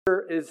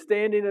is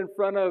standing in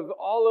front of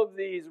all of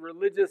these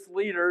religious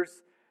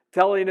leaders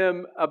telling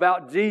them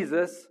about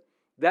Jesus,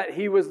 that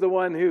he was the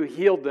one who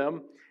healed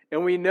them.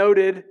 And we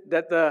noted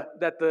that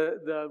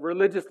the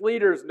religious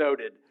leaders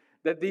noted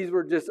that these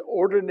were just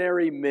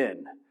ordinary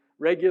men,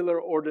 regular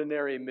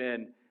ordinary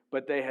men,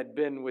 but they had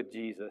been with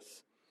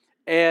Jesus.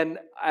 And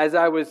as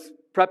I was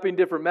prepping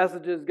different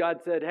messages,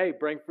 God said, hey,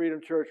 bring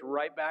Freedom Church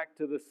right back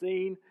to the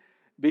scene,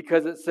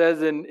 because it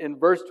says in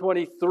verse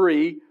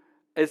 23,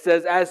 it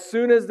says, as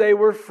soon as they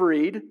were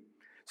freed,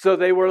 so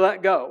they were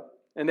let go.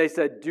 And they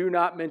said, do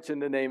not mention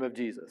the name of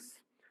Jesus.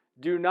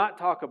 Do not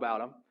talk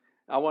about him.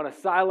 I want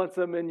to silence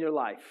them in your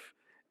life.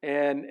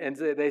 And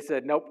they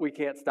said, nope, we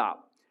can't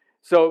stop.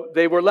 So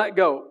they were let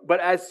go. But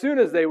as soon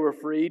as they were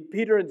freed,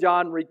 Peter and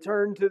John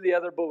returned to the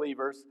other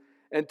believers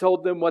and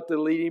told them what the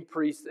leading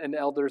priests and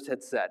elders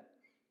had said.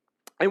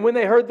 And when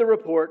they heard the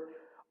report,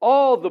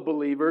 all the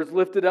believers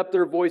lifted up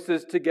their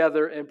voices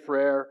together in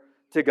prayer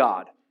to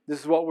God. This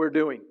is what we're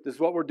doing. This is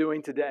what we're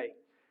doing today.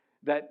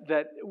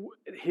 That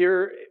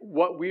here,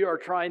 what we are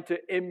trying to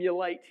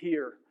emulate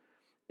here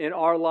in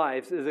our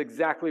lives is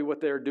exactly what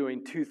they're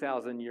doing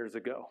 2,000 years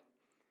ago.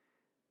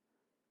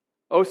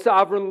 O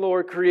sovereign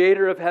Lord,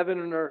 creator of heaven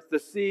and earth, the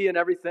sea and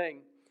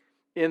everything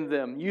in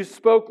them, you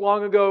spoke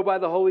long ago by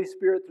the Holy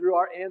Spirit through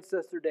our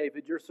ancestor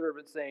David, your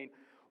servant, saying,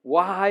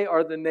 why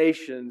are the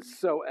nations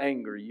so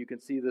angry? You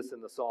can see this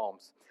in the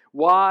Psalms.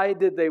 Why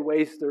did they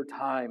waste their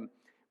time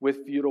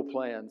with futile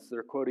plans?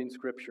 They're quoting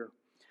Scripture.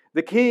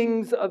 The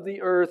kings of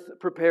the earth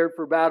prepared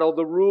for battle.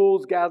 The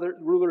rulers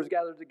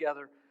gathered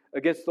together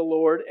against the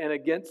Lord and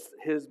against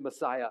his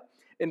Messiah.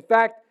 In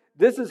fact,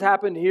 this has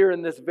happened here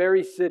in this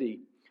very city.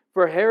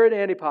 For Herod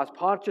Antipas,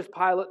 Pontius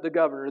Pilate the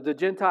governor, the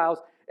Gentiles,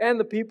 and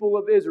the people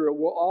of Israel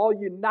were all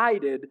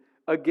united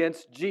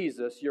against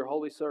Jesus, your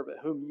holy servant,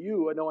 whom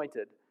you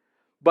anointed.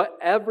 But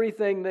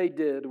everything they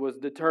did was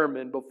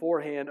determined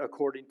beforehand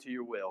according to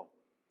your will.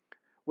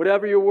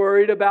 Whatever you're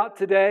worried about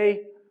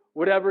today,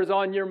 whatever's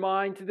on your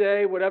mind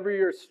today, whatever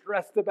you're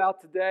stressed about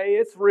today,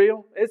 it's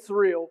real. It's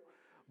real.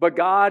 But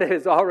God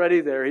is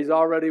already there. He's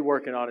already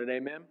working on it.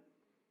 Amen.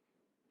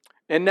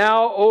 And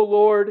now, O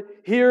Lord,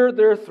 hear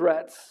their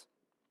threats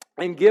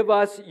and give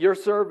us, your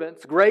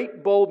servants,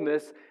 great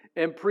boldness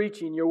in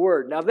preaching your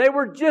word. Now, they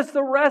were just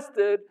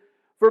arrested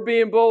for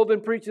being bold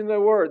in preaching the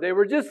word. They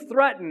were just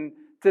threatened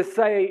to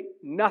say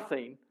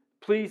nothing.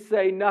 Please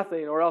say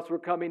nothing, or else we're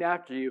coming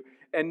after you.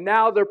 And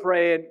now they're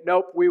praying,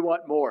 nope, we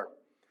want more.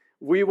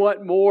 We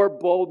want more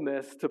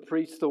boldness to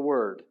preach the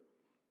word.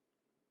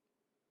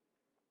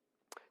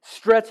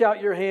 Stretch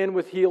out your hand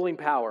with healing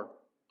power.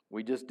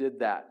 We just did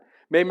that.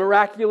 May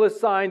miraculous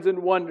signs and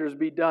wonders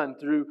be done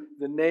through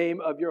the name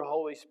of your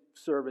holy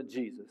servant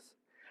Jesus.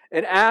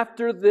 And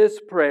after this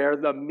prayer,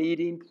 the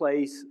meeting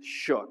place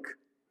shook.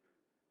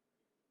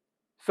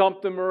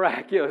 Something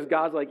miraculous.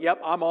 God's like, yep,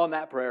 I'm on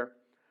that prayer.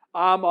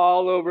 I'm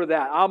all over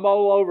that. I'm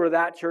all over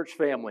that church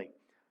family.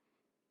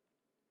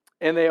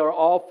 And they are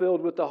all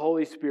filled with the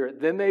Holy Spirit.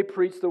 Then they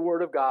preached the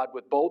word of God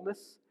with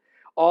boldness.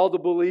 All the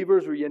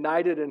believers were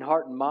united in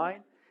heart and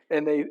mind.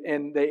 And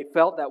they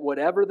felt that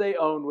whatever they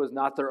owned was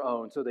not their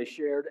own. So they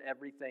shared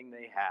everything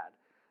they had.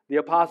 The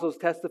apostles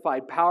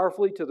testified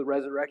powerfully to the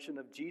resurrection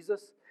of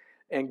Jesus.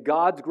 And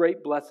God's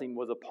great blessing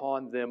was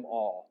upon them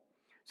all.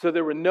 So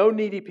there were no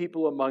needy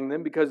people among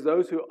them, because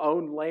those who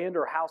owned land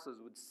or houses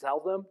would sell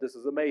them. This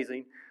is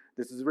amazing.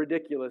 This is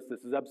ridiculous.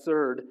 This is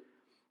absurd.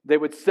 They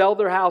would sell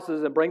their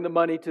houses and bring the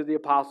money to the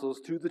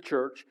apostles, to the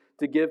church,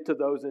 to give to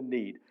those in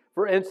need.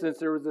 For instance,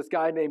 there was this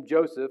guy named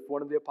Joseph,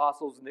 one of the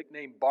apostles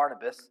nicknamed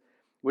Barnabas,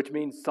 which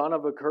means son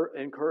of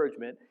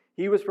encouragement.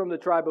 He was from the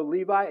tribe of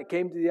Levi and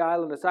came to the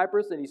island of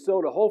Cyprus, and he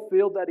sold a whole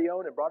field that he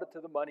owned and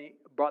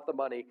brought the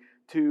money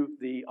to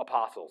the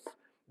apostles.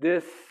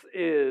 This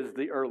is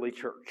the early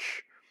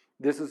church.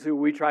 This is who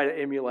we try to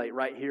emulate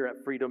right here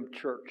at Freedom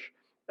Church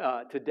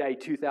today,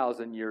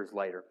 2,000 years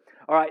later.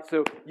 All right,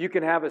 so you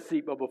can have a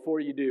seat, but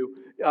before you do,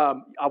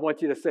 I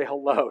want you to say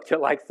hello to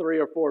like 3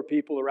 or 4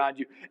 people around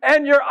you.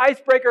 And your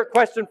icebreaker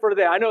question for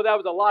today. I know that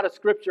was a lot of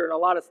scripture and a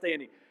lot of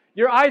standing.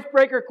 Your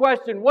icebreaker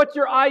question, what's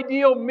your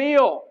ideal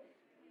meal?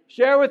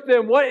 Share with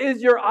them, what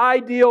is your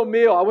ideal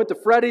meal? I went to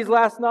Freddy's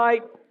last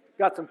night,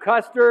 got some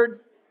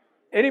custard.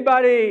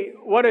 Anybody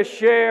want to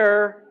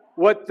share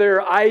what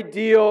their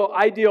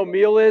ideal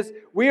meal is?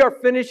 We are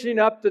finishing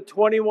up the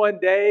 21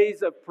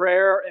 days of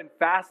prayer and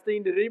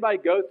fasting. Did anybody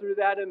go through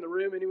that in the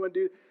room? Anyone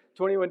do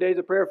 21 days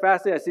of prayer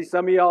fasting? I see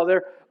some of y'all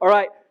there. All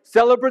right,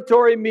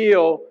 celebratory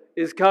meal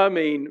is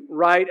coming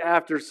right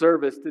after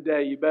service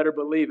today. You better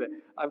believe it.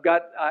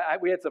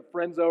 We had some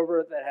friends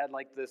over that had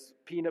like this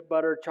peanut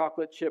butter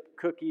chocolate chip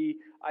cookie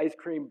ice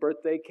cream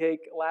birthday cake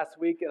last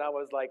week, and I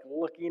was like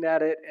looking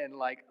at it and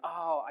like,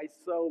 oh, I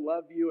so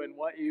love you and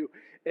want you,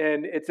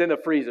 and it's in the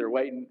freezer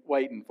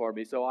waiting for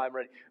me, so I'm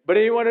ready. But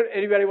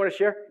anybody want to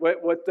share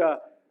what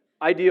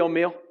ideal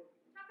meal?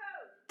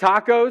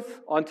 Tacos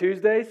on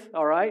Tuesdays.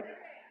 All right,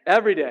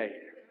 every day.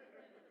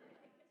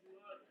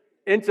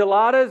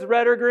 Enchiladas,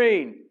 red or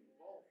green?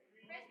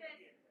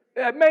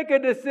 Make a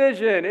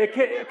decision.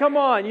 Come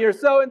on, you're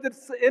so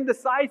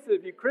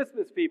indecisive, you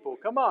Christmas people.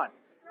 Come on.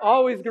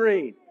 Always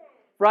green.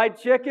 Fried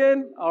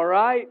chicken, all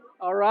right,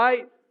 all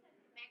right.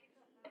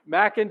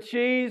 Mac and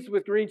cheese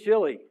with green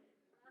chili.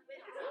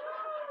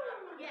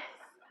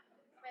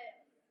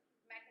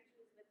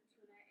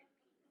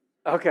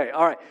 Okay,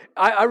 all right.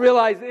 I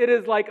realize it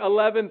is like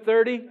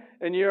 11:30,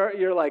 and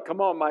you're like,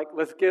 come on, Mike,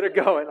 let's get it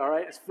going. All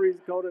right, it's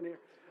freezing cold in here.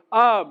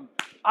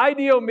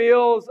 Ideal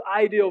meals,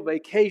 ideal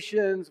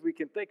vacations. We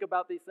can think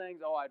about these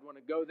things. Oh, I'd want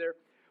to go there.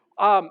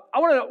 I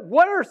want to know,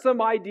 what are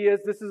some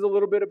ideas? This is a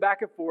little bit of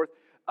back and forth.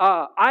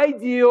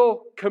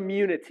 Ideal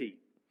community.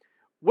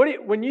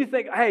 When you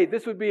think, hey,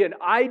 this would be an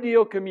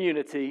ideal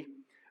community,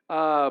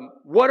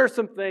 what are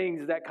some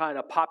things that kind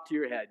of pop to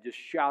your head? Just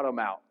shout them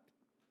out.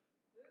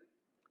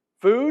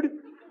 Food?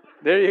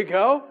 There you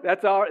go.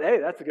 That's all. Hey,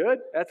 that's good.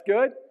 That's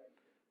good.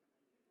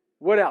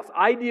 What else?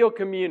 Ideal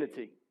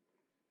community.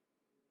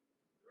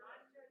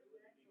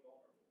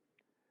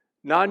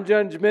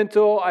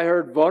 Non-judgmental. I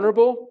heard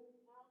vulnerable.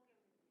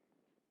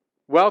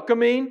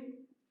 Welcoming.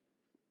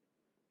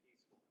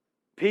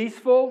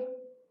 Peaceful.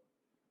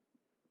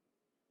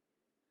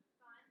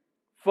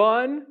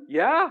 Fun.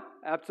 Yeah,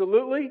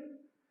 absolutely.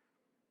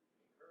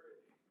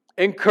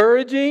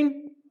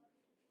 Encouraging.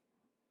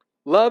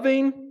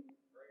 Loving.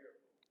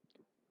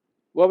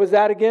 What was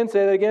that again?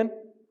 Say that again.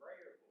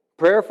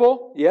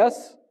 Prayerful.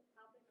 Yes.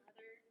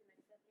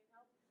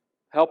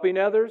 Helping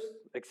others.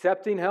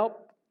 Accepting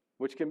help,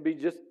 which can be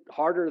just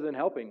harder than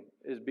helping,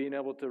 is being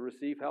able to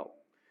receive help.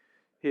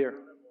 Here.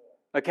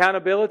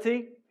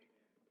 Accountability.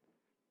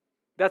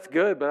 That's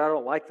good, but I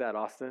don't like that,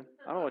 Austin.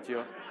 I don't want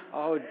you.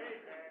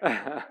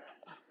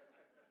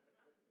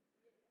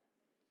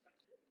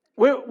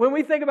 When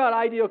we think about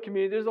ideal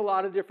community, there's a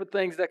lot of different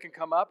things that can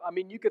come up. I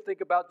mean, you could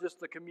think about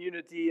just the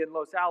community in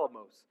Los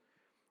Alamos.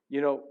 You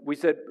know, we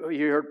said,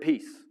 you heard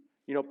peace.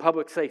 You know,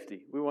 public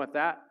safety. We want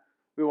that.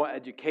 We want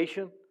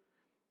education.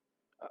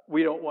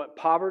 We don't want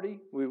poverty.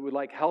 We would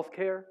like health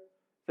care,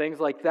 things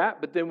like that.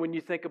 But then when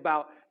you think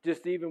about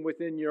just even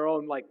within your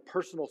own like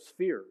personal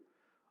sphere,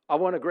 I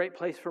want a great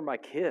place for my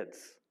kids.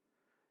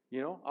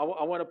 You know, I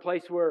want a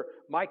place where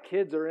my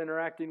kids are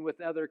interacting with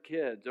other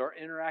kids or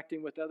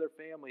interacting with other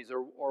families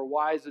or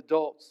wise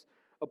adults.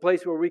 A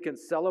place where we can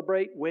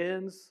celebrate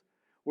wins,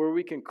 where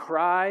we can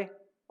cry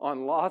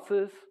on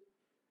losses,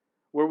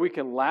 where we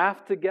can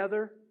laugh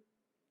together.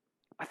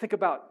 I think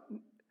about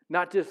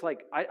not just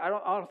like, I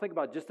don't think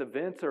about just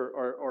events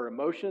or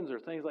emotions or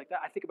things like that.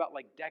 I think about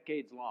like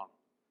decades long.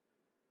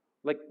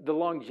 Like the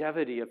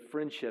longevity of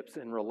friendships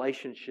and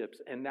relationships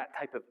and that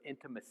type of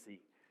intimacy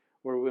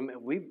where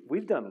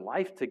we've done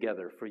life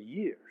together for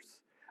years.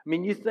 I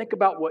mean, you think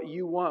about what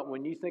you want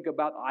when you think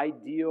about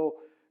ideal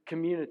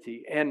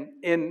community. And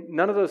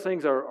none of those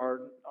things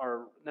are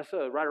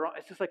necessarily right or wrong.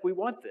 It's just like we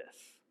want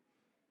this.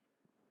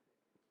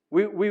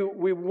 We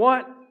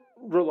want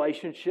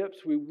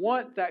relationships. We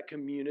want that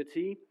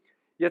community.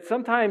 Yet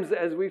sometimes,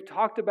 as we've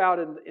talked about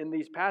in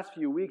these past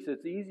few weeks,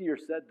 it's easier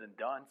said than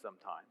done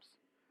sometimes.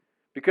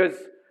 Because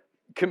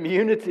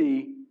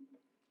community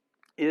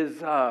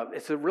is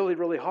it's really,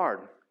 really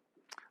hard.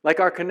 Like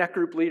our Connect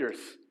group leaders,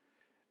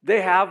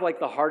 they have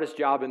like the hardest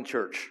job in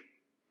church.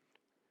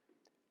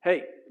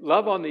 Hey,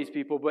 love on these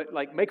people, but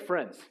like make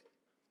friends.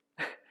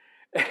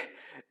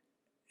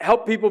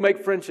 Help people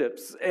make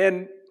friendships.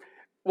 And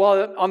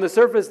while on the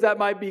surface that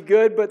might be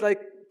good, but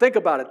like think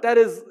about it. That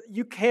is,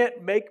 you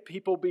can't make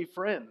people be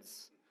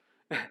friends.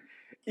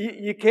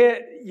 You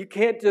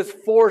can't just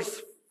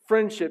force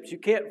friendships. You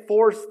can't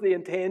force the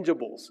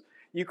intangibles.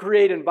 You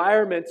create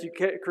environments, you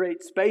can't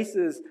create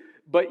spaces,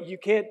 but you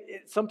can't,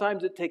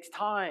 sometimes it takes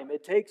time,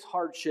 it takes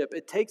hardship,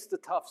 it takes the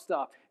tough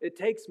stuff, it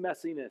takes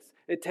messiness,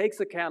 it takes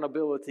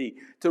accountability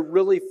to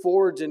really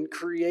forge and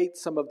create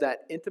some of that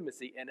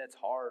intimacy, and it's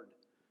hard.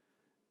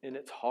 And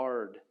it's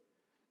hard.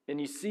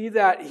 And you see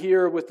that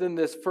here within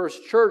this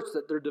first church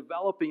that they're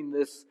developing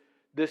this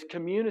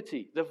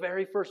community, the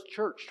very first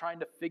church, trying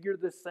to figure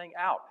this thing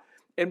out.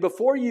 And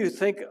before you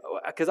think,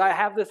 because I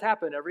have this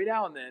happen every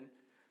now and then,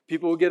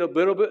 people will get a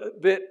little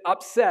bit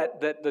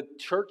upset that the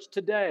church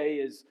today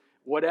is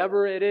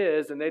whatever it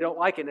is and they don't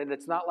like it. And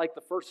it's not like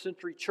the first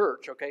century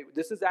church, okay?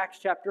 This is Acts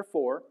chapter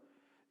 4.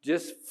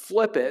 Just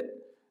flip it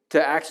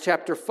to Acts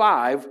chapter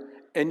 5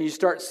 and you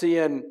start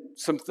seeing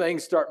some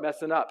things start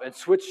messing up. And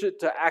switch it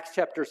to Acts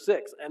chapter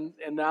 6 and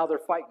now they're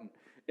fighting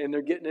and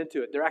they're getting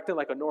into it. They're acting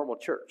like a normal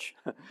church.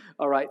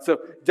 All right, so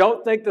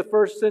don't think the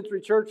first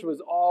century church was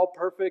all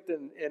perfect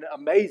and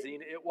amazing.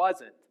 It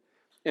wasn't.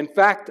 In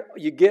fact,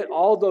 you get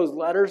all those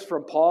letters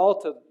from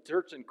Paul to the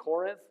church in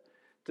Corinth,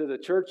 to the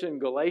church in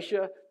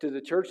Galatia, to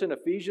the church in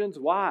Ephesians.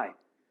 Why?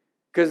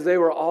 Because they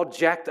were all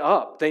jacked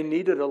up. They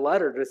needed a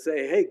letter to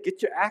say, hey,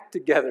 get your act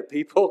together,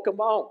 people. Come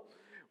on.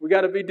 We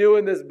got to be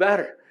doing this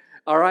better.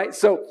 All right,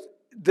 so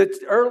the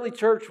early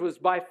church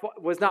was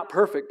not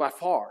perfect by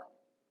far.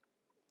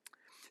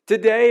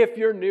 Today, if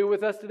you're new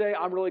with us today,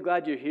 I'm really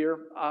glad you're here.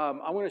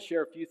 I want to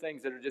share a few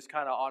things that are just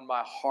kind of on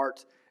my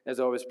heart. As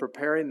I was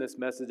preparing this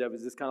message, I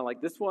was just kind of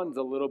like, this one's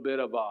a little bit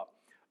of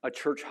a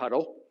church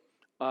huddle.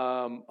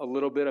 a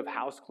little bit of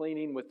house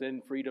cleaning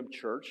within Freedom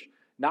Church.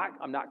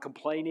 I'm not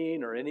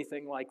complaining or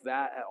anything like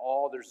that at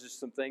all. There's just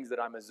some things that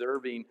I'm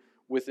observing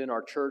within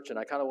our church, and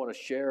I kind of want to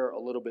share a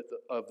little bit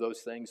of those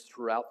things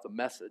throughout the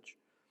message.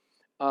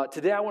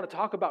 Today I want to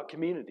talk about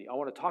community. I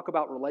want to talk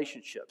about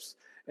relationships,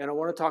 and I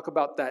want to talk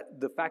about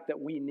the fact that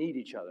we need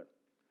each other.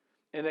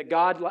 And that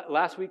God,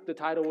 last week the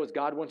title was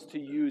God wants to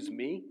use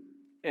me,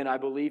 and I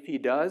believe he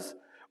does.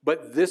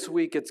 But this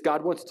week it's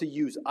God wants to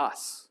use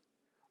us.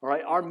 All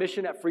right, our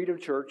mission at Freedom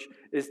Church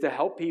is to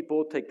help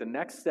people take the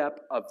next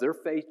step of their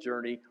faith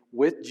journey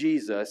with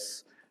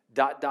Jesus,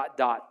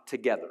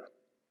 together.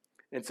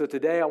 And so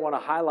today I want to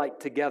highlight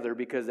together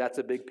because that's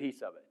a big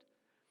piece of it.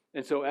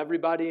 And so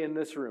everybody in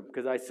this room,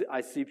 because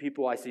I see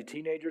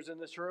teenagers in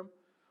this room,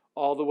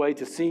 all the way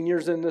to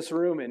seniors in this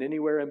room and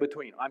anywhere in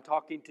between. I'm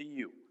talking to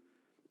you.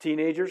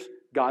 Teenagers,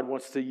 God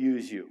wants to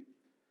use you.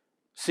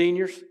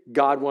 Seniors,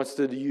 God wants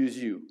to use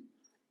you.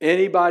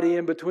 Anybody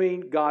in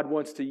between, God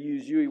wants to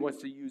use you. He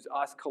wants to use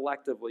us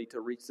collectively to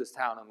reach this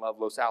town and love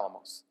Los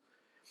Alamos.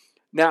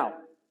 Now,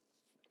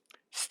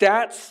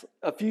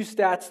 a few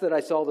stats that I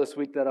saw this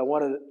week that I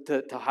wanted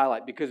to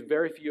highlight because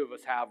very few of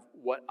us have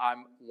what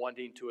I'm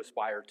wanting to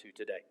aspire to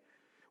today.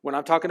 When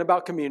I'm talking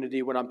about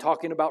community, when I'm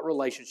talking about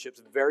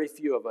relationships, very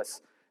few of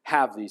us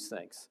have these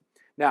things.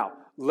 Now,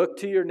 look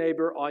to your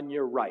neighbor on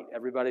your right.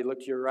 Everybody look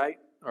to your right,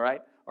 all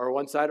right? Or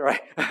one side, all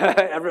right?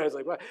 Everybody's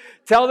like, what?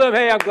 Tell them,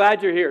 hey, I'm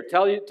glad you're here.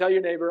 Tell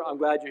your neighbor, I'm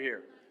glad you're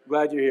here.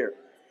 Glad you're here.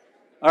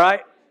 All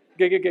right?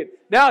 Good.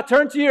 Now,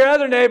 turn to your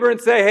other neighbor and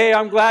say, hey,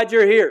 I'm glad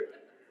you're here.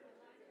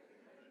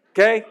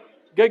 Okay?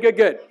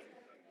 Good.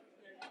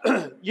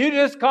 You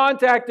just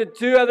contacted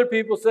 2 other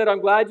people, said, I'm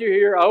glad you're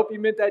here. I hope you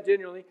meant that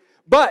genuinely.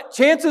 But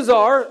chances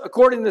are,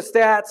 according to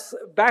stats,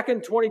 back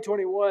in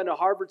 2021, a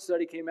Harvard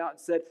study came out and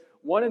said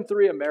 1 in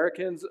 3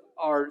 Americans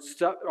are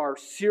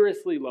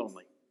seriously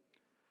lonely.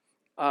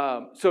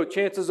 So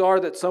chances are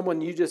that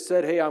someone you just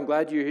said, hey, I'm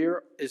glad you're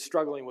here, is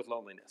struggling with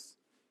loneliness.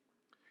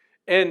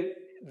 And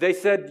they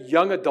said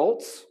young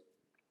adults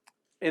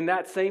in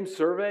that same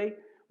survey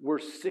were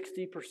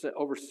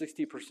over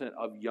 60%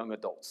 of young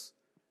adults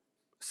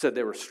said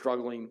they were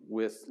struggling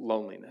with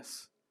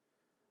loneliness.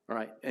 All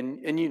right,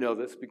 and you know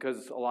this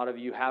because a lot of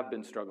you have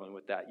been struggling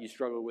with that. You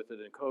struggled with it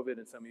in COVID,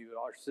 and some of you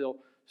are still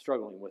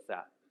struggling with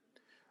that.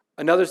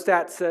 Another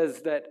stat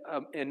says that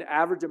in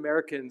average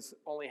Americans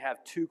only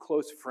have 2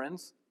 close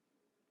friends.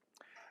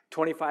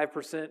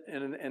 25%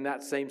 in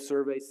that same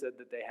survey said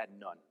that they had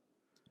none.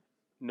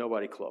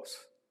 Nobody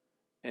close.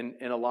 And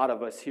a lot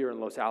of us here in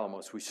Los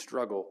Alamos, we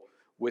struggle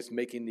with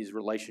making these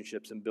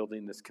relationships and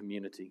building this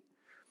community.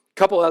 A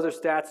couple other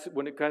stats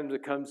when it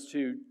comes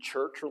to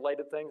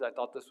church-related things. I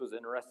thought this was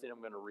interesting. I'm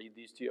going to read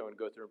these to you. I'm going to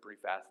go through them pretty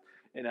fast.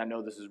 And I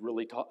know this is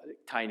really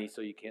tiny,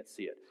 so you can't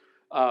see it.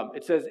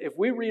 It says, if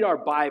we read our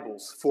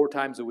Bibles 4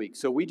 times a week,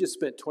 so we just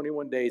spent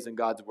 21 days in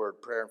God's Word,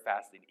 prayer and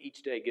fasting,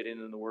 each day getting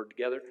in the Word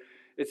together.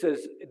 It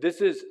says, this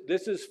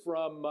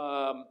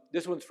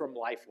one's from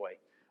Lifeway,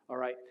 all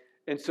right?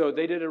 And so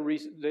they did a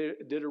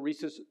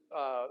recent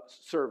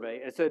survey.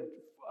 It said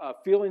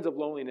feelings of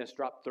loneliness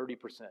dropped 30%.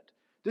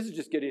 This is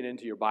just getting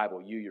into your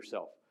Bible, you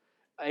yourself.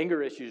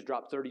 Anger issues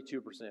dropped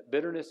 32%.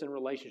 Bitterness in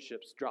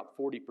relationships dropped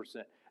 40%.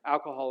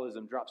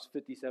 Alcoholism drops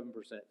 57%.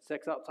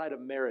 Sex outside of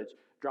marriage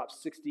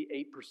drops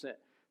 68%.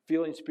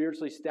 Feeling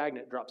spiritually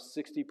stagnant drops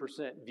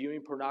 60%.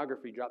 Viewing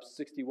pornography drops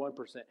 61%.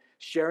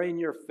 Sharing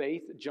your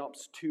faith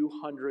jumps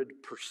 200%,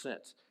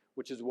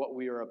 which is what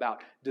we are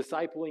about.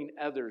 Discipling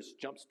others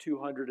jumps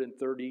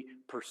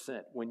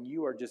 230% when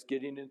you are just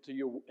getting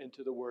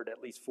into the Word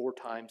at least 4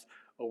 times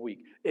a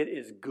week. It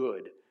is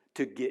good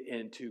to get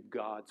into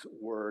God's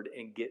Word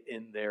and get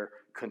in there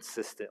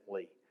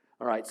consistently.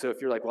 All right, so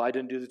if you're like, well, I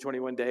didn't do the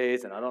 21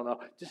 days and I don't know,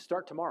 just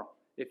start tomorrow.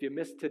 If you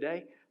missed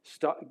today,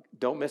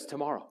 don't miss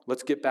tomorrow.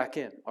 Let's get back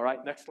in. All right,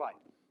 next slide.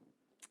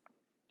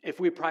 If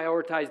we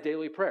prioritize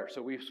daily prayer,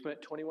 so we've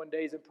spent 21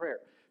 days in prayer.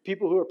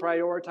 People who have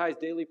prioritized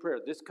daily prayer,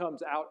 this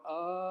comes out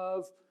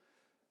of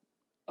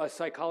a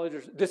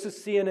psychologist. This is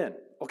CNN.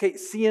 Okay,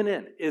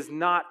 CNN is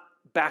not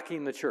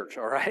backing the church,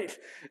 all right?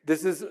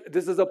 This is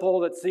a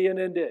poll that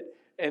CNN did.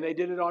 And they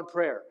did it on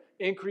prayer.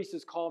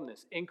 Increases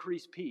calmness,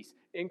 increased peace,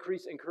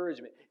 increased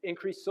encouragement,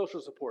 increased social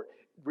support,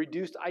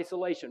 reduced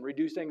isolation,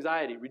 reduced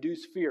anxiety,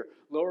 reduced fear,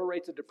 lower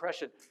rates of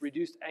depression,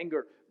 reduced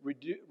anger,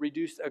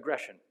 reduced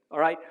aggression. All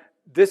right?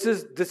 This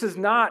is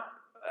not,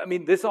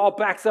 this all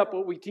backs up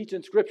what we teach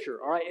in Scripture.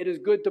 All right? It is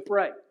good to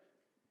pray.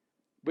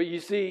 But you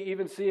see,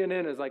 even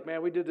CNN is like,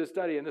 man, we did this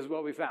study and this is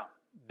what we found.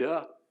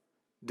 Duh.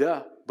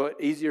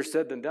 But easier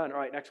said than done. All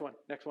right, next one.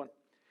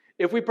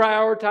 If we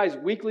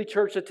prioritize weekly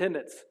church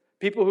attendance,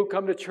 people who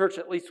come to church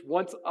at least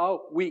once a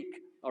week,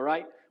 all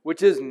right,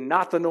 which is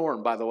not the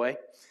norm, by the way,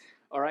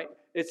 all right.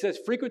 It says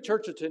frequent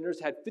church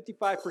attenders had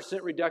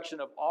 55% reduction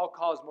of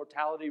all-cause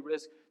mortality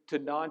risk to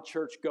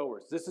non-church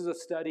goers. This is a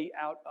study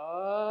out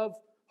of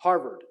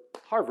Harvard.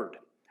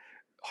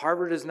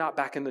 Harvard is not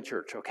back in the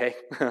church, okay?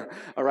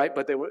 All right,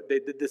 but they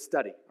did this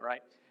study, all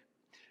right?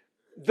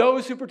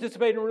 Those who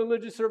participate in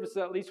religious services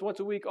at least once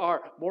a week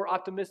are more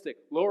optimistic,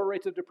 lower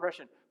rates of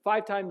depression,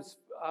 5 times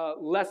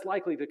less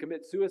likely to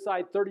commit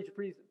suicide,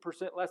 30%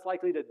 less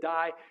likely to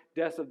die,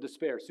 deaths of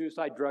despair,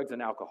 suicide, drugs,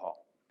 and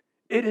alcohol.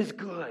 It is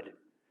good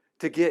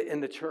to get in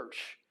the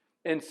church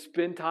and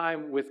spend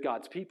time with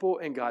God's people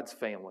and God's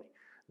family.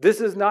 This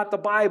is not the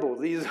Bible.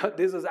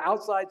 This is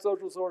outside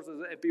social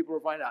sources, and people are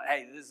finding out,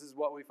 hey, this is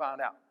what we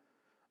found out.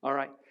 All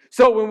right?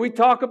 So when we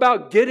talk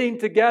about getting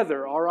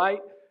together, all right,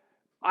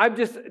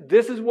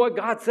 this is what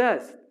God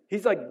says.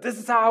 He's like, this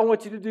is how I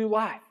want you to do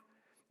life.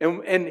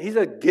 And he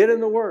said, get in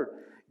the Word.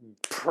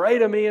 Pray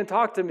to me and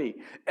talk to me.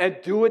 And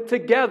do it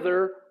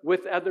together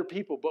with other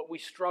people. But we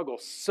struggle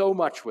so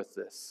much with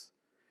this.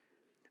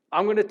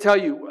 I'm going to tell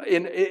you,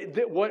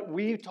 what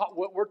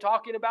we're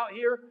talking about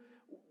here,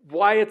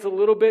 why it's a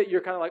little bit,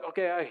 you're kind of like,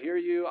 okay, I hear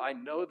you, I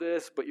know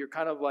this, but you're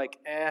kind of like,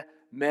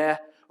 meh,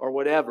 or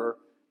whatever,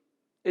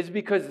 is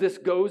because this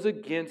goes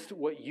against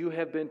what you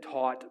have been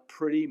taught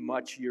pretty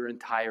much your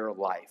entire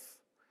life.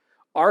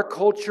 Our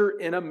culture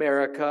in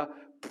America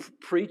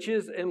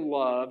preaches and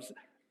loves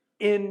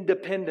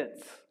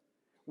independence.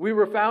 We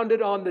were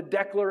founded on the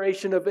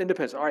Declaration of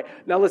Independence. All right,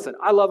 now listen,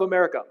 I love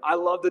America. I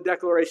love the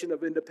Declaration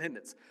of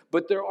Independence.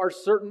 But there are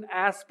certain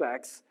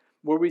aspects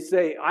where we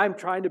say, I'm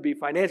trying to be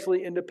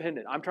financially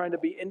independent. I'm trying to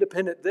be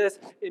independent this,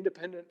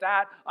 independent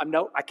that.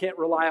 I can't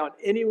rely on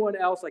anyone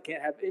else. I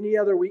can't have any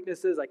other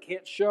weaknesses. I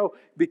can't show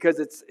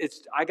because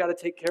I got to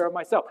take care of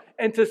myself.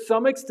 And to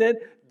some extent,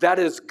 that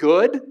is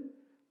good.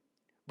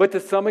 But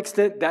to some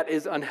extent, that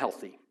is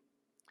unhealthy.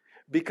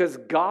 Because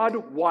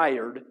God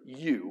wired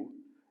you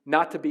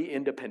not to be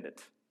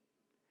independent.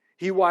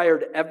 He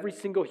wired every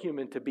single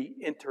human to be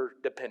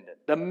interdependent.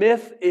 The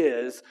myth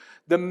is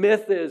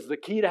the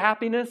key to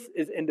happiness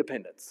is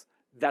independence.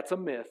 That's a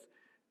myth,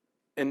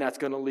 and that's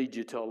going to lead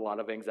you to a lot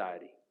of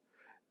anxiety.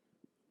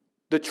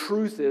 The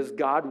truth is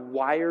God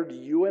wired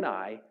you and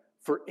I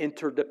for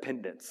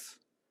interdependence.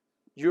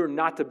 You're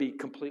not to be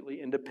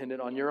completely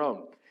independent on your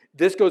own.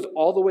 This goes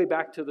all the way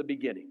back to the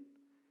beginning.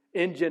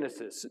 In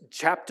Genesis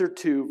chapter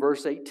 2,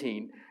 verse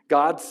 18,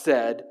 God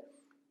said,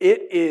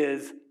 "It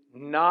is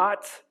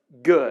not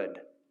good.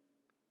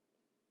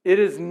 It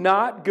is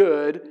not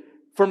good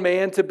for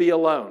man to be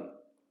alone.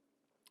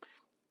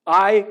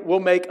 I will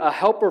make a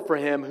helper for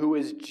him who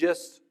is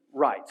just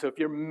right." So if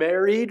you're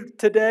married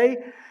today,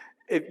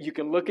 if you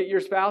can look at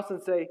your spouse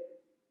and say,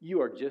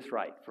 "You are just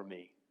right for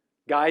me."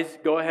 Guys,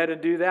 go ahead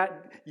and do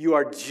that. You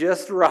are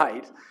just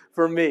right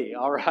for me,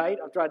 all right?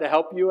 I'm trying to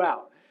help you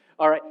out.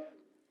 All right.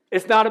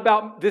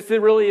 This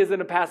really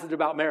isn't a passage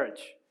about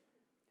marriage.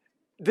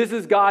 This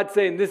is God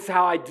saying, this is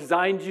how I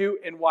designed you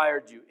and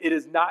wired you. It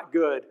is not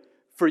good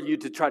for you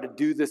to try to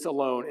do this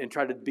alone and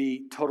try to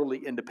be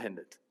totally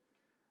independent.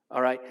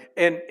 All right?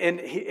 And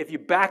if you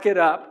back it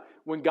up,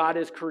 when God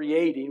is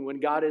creating,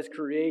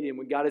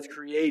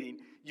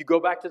 you go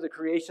back to the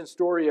creation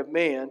story of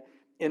man,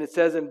 and it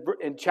says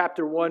in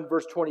chapter 1,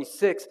 verse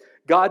 26,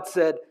 God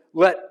said,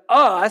 let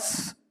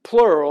us,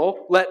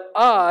 plural, let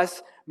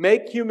us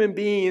make human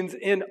beings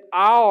in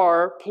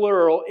our,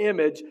 plural,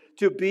 image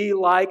to be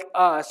like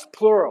us,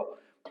 plural.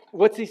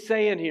 What's he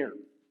saying here?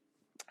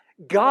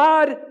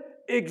 God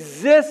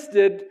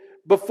existed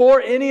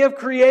before any of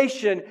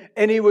creation,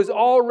 and he was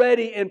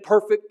already in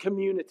perfect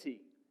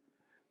community.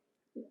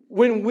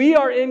 When we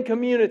are in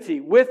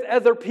community with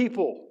other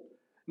people,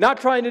 not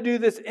trying to do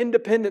this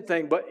independent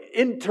thing, but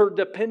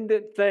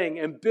interdependent thing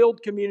and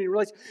build community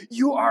relations,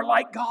 you are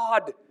like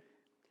God.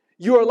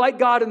 You are like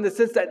God in the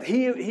sense that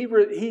He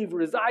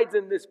resides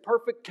in this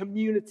perfect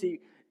community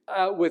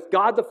with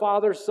God the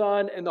Father,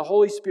 Son, and the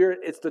Holy Spirit.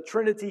 It's the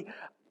Trinity.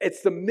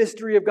 It's the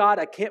mystery of God.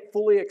 I can't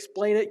fully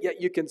explain it,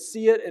 yet you can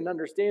see it and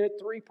understand it.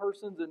 3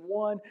 persons in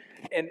one,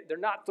 and they're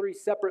not 3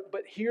 separate,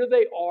 but here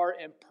they are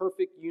in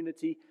perfect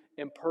unity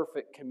and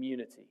perfect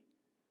community.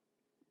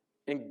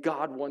 And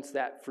God wants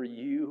that for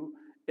you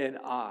and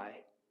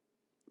I.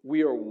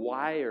 We are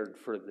wired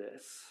for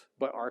this,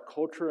 but our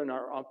culture and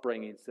our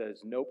upbringing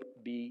says, nope,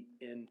 be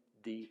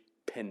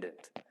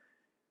independent.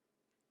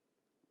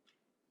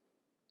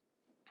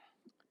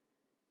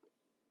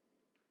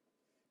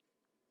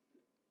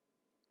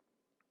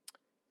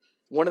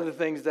 One of the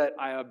things that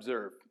I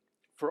observe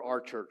for our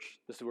church,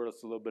 this is where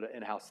it's a little bit of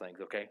in-house things,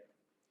 okay?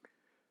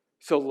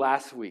 So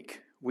last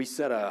week, we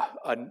set a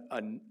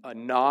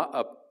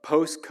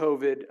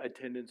post-COVID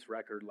attendance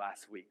record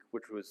last week,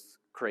 which was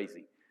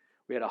crazy.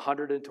 We had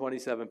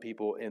 127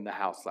 people in the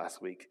house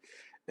last week,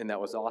 and that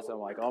was awesome.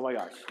 Like, oh my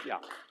gosh, yeah.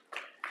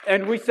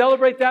 And we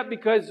celebrate that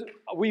because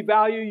we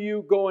value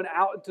you going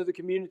out into the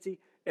community,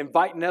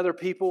 inviting other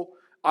people.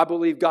 I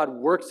believe God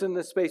works in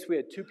this space. We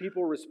had 2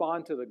 people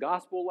respond to the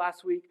gospel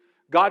last week.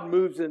 God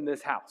moves in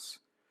this house.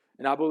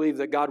 And I believe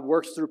that God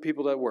works through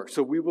people that work.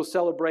 So we will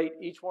celebrate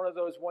each one of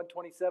those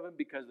 127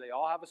 because they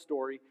all have a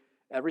story.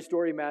 Every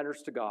story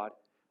matters to God.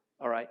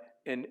 All right?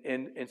 And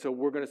so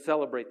we're going to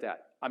celebrate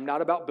that. I'm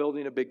not about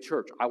building a big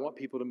church. I want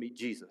people to meet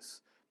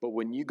Jesus. But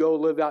when you go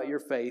live out your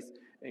faith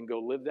and go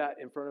live that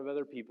in front of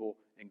other people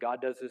and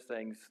God does his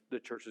things, the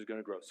church is going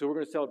to grow. So we're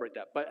going to celebrate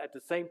that. But at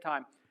the same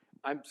time,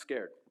 I'm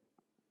scared.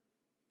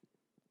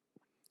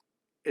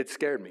 It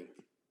scared me.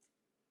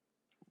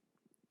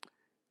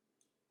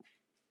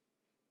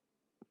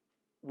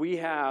 We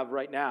have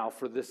right now,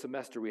 for this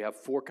semester, we have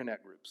 4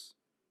 connect groups.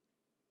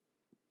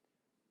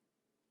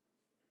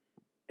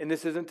 And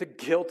this isn't to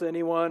guilt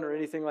anyone or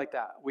anything like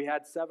that. We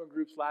had 7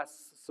 groups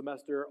last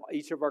semester.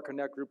 Each of our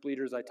connect group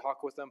leaders, I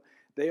talk with them.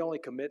 They only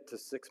commit to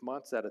 6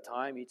 months at a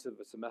time, each of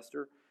a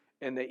semester.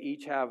 And they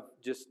each have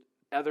just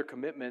other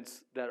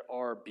commitments that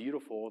are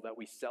beautiful that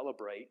we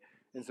celebrate.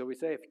 And so we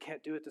say, if you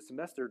can't do it this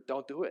semester,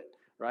 don't do it,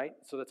 right?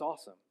 So that's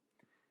awesome.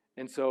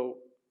 And so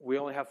we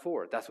only have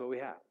 4. That's what we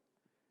have.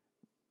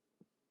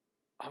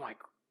 I'm like,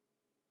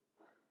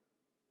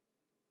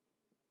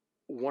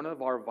 one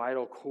of our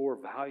vital core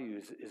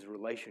values is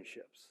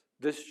relationships.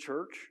 This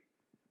church,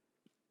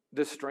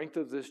 the strength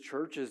of this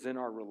church is in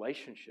our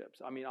relationships.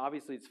 I mean,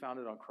 obviously it's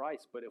founded on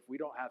Christ, but if we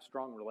don't have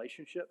strong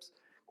relationships,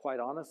 quite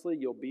honestly,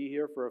 you'll be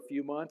here for a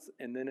few months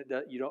and then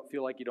you don't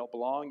feel like you don't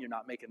belong, you're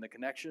not making the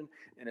connection,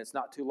 and it's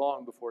not too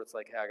long before it's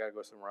like, hey, I got to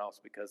go somewhere else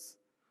because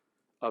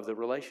of the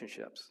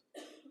relationships.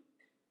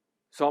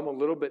 So I'm a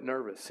little bit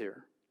nervous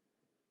here.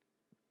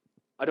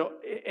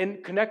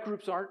 And connect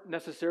groups aren't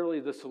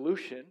necessarily the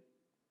solution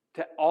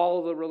to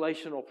all the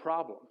relational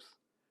problems.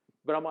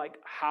 But I'm like,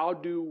 how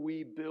do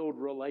we build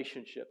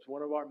relationships?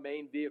 One of our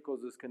main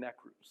vehicles is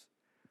connect groups.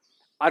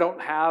 I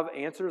don't have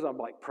answers. I'm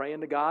like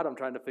praying to God. I'm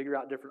trying to figure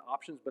out different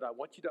options. But I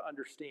want you to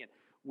understand,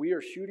 we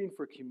are shooting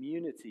for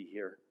community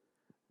here.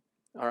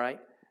 All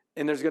right?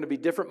 And there's going to be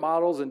different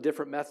models and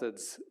different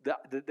methods.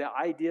 The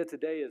idea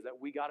today is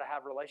that we got to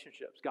have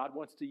relationships. God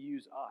wants to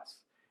use us.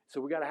 So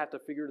we got to have to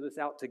figure this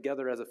out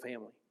together as a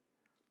family.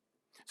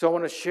 So I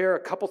want to share a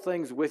couple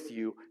things with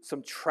you,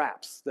 some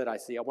traps that I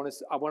see. I want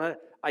to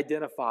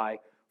identify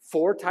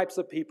 4 types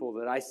of people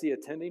that I see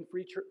attending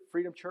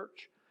Freedom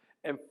Church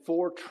and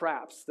 4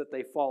 traps that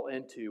they fall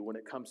into when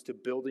it comes to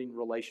building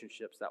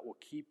relationships that will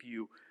keep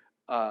you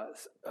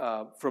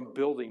from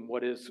building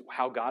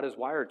how God has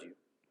wired you.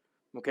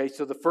 Okay,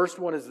 so the first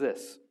one is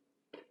this: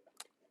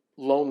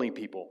 lonely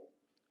people.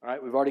 All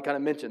right, we've already kind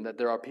of mentioned that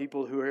there are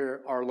people who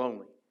are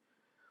lonely.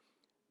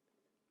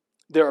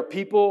 There are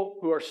people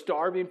who are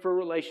starving for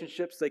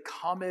relationships. They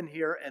come in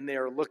here and they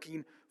are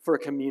looking for a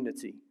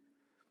community.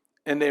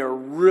 And they are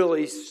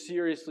really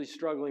seriously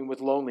struggling with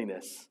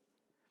loneliness.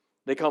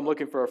 They come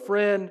looking for a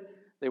friend.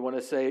 They want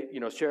to say,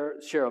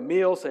 share a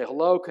meal, say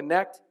hello,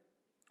 connect.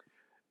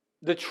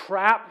 The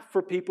trap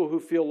for people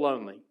who feel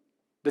lonely,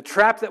 the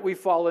trap that we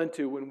fall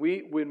into when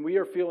we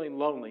are feeling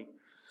lonely,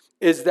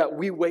 is that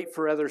we wait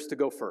for others to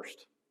go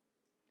first.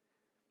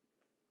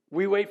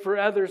 We wait for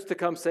others to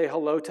come say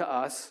hello to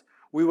us.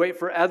 We wait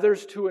for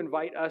others to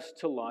invite us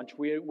to lunch.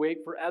 We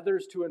wait for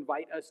others to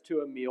invite us to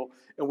a meal.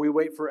 And we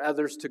wait for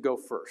others to go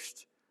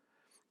first.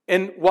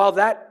 And while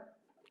that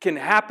can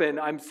happen,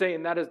 I'm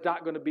saying that is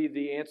not going to be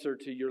the answer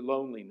to your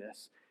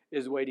loneliness,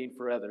 is waiting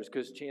for others,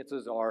 because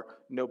chances are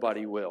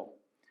nobody will.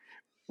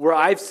 Where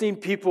I've seen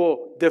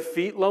people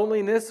defeat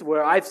loneliness,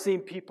 where I've seen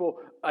people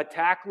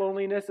attack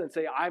loneliness and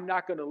say, I'm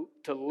not going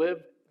to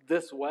live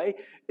this way,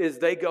 is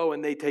they go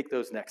and they take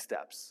those next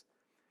steps.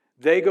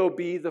 They go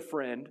be the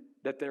friend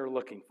that they're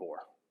looking for.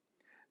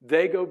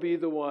 They go be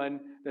the one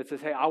that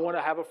says, hey, I want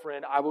to have a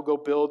friend. I will go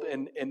build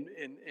and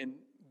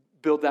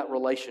build that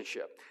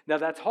relationship. Now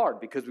that's hard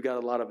because we got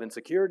a lot of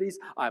insecurities.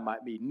 I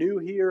might be new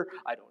here.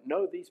 I don't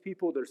know these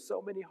people. There's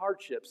so many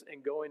hardships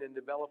in going and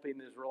developing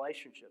these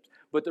relationships.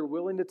 But they're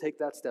willing to take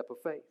that step of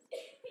faith.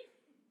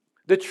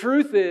 The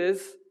truth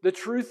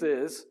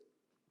is,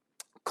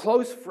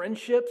 close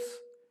friendships,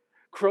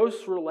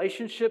 close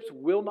relationships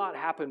will not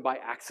happen by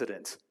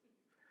accident.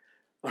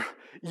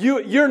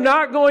 You're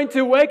not going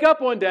to wake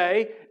up one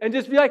day and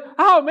just be like,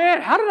 oh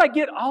man, how did I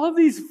get all of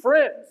these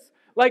friends?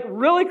 Like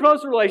really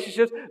close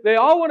relationships. They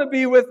all want to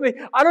be with me.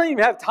 I don't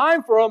even have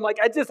time for them. Like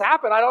it just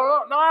happened. I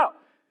don't know. No,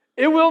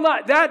 it will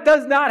not. That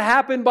does not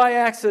happen by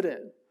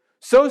accident.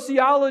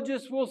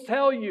 Sociologists will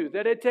tell you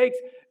that it takes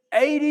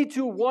 80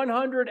 to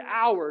 100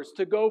 hours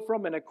to go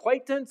from an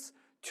acquaintance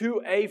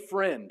to a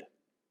friend.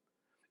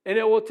 And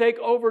it will take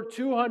over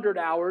 200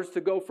 hours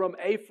to go from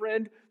a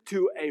friend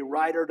to a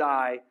ride or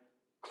die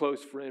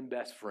close friend,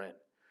 best friend.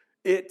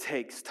 It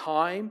takes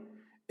time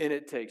and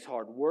it takes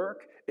hard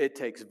work. It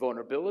takes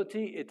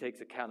vulnerability. It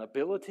takes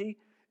accountability.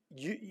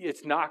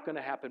 It's not going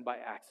to happen by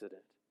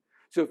accident.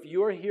 So if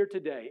you are here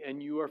today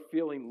and you are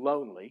feeling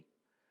lonely,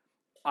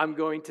 I'm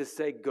going to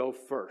say go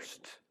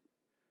first.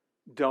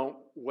 Don't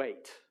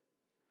wait.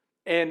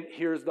 And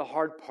here's the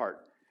hard part.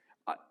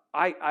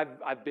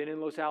 I've been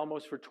in Los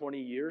Alamos for 20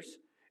 years.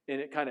 And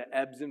it kind of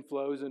ebbs and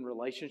flows in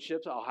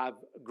relationships. I'll have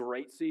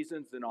great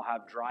seasons, then I'll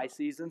have dry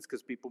seasons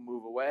because people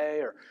move away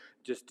or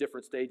just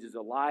different stages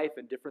of life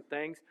and different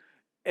things.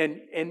 And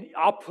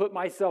I'll put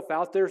myself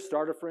out there,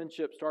 start a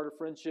friendship,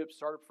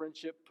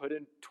 put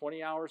in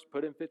 20 hours,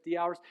 put in 50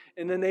 hours,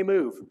 and then they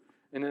move.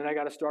 And then I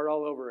got to start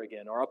all over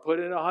again. Or I'll put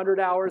in 100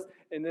 hours,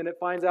 and then it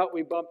finds out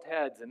we bumped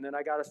heads, and then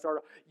I got to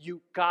start.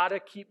 You got to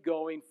keep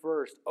going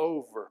first,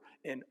 over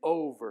and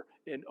over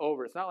and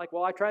over. It's not like,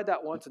 well, I tried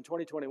that once in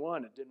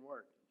 2021. It didn't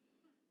work.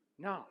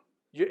 No,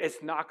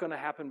 it's not going to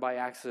happen by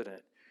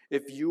accident.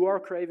 If you are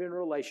craving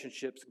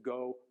relationships,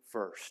 go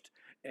first.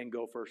 And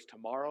go first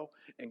tomorrow,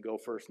 and go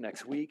first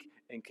next week,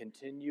 and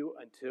continue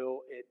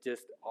until it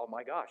just, oh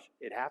my gosh,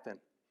 it happened.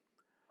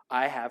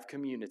 I have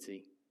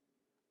community.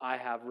 I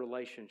have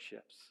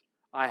relationships.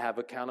 I have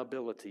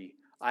accountability.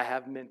 I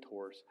have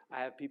mentors.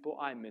 I have people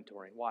I'm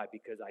mentoring. Why?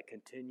 Because I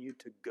continue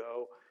to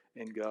go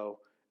and go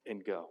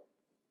and go.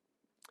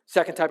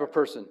 Second type of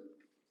person.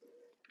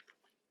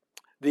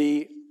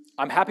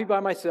 I'm happy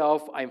by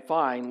myself. I'm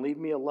fine. Leave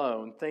me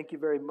alone. Thank you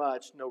very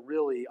much. No,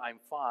 really, I'm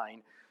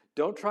fine.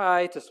 Don't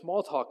try to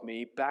small talk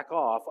me. Back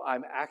off. I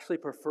actually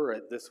prefer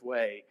it this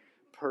way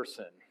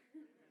person.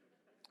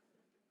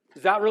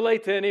 Does that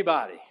relate to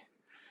anybody?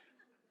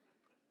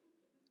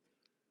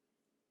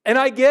 And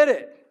I get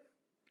it.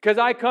 Because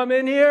I come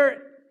in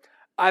here,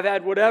 I've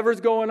had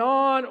whatever's going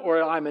on,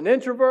 or I'm an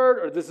introvert,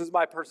 or this is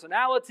my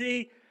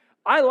personality.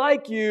 I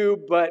like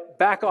you, but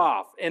back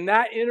off. And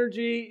that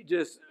energy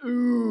just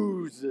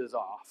oozes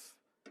off.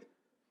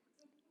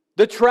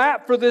 The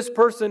trap for this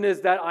person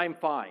is that I'm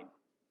fine.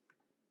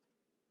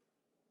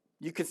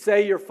 You can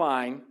say you're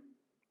fine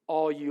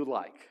all you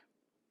like.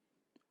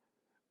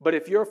 But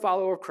if you're a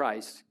follower of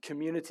Christ,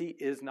 community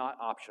is not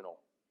optional.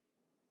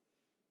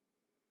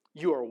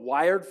 You are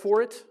wired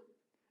for it,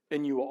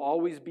 and you will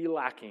always be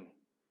lacking.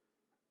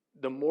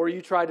 The more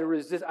you try to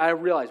resist, I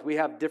realize we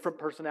have different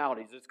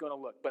personalities. It's going to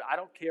look, but I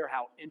don't care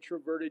how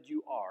introverted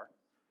you are,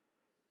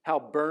 how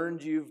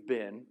burned you've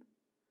been.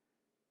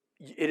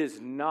 It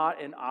is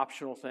not an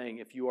optional thing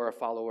if you are a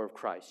follower of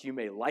Christ. You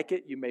may like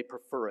it, you may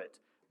prefer it,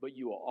 but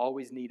you will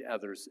always need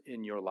others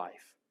in your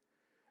life.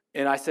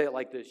 And I say it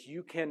like this: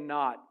 you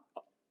cannot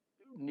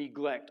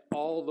neglect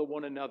all the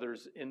one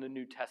another's in the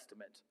New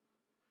Testament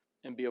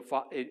and be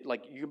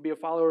like you can be a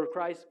follower of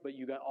Christ, but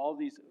you got all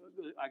these.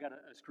 I got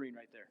a screen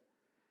right there.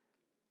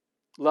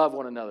 Love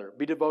one another,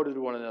 be devoted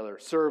to one another,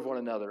 serve one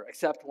another,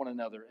 accept one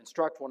another,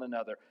 instruct one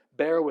another,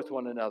 bear with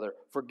one another,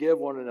 forgive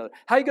one another.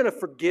 How are you going to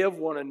forgive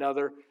one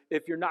another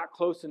if you're not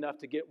close enough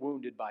to get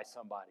wounded by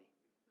somebody?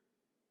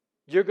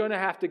 You're going to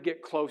have to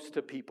get close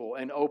to people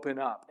and open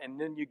up, and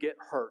then you get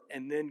hurt,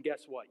 and then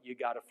guess what? You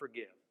got to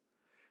forgive.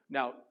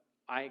 Now,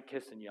 I ain't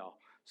kissing y'all,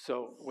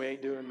 so we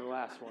ain't doing the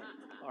last one.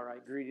 All right,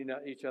 greeting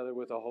each other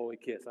with a holy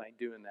kiss. I ain't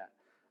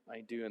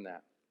doing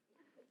that.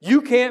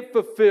 You can't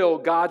fulfill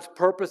God's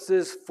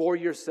purposes for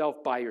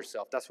yourself by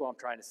yourself. That's what I'm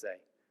trying to say.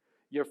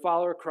 You're a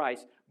follower of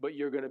Christ, but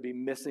you're going to be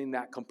missing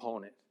that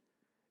component.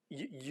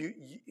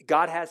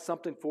 God has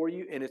something for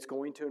you, and it's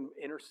going to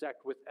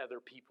intersect with other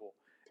people.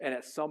 And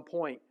at some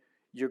point,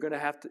 it's going to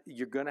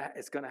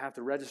have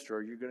to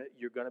register.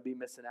 You're going to be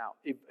missing out.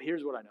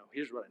 Here's what I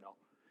know.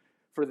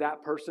 For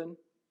that person,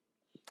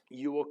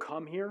 you will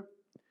come here,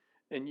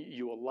 and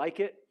you will like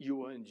it. You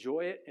will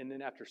enjoy it, and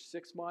then after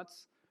 6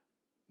 months,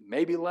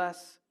 maybe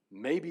less,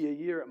 maybe a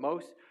year at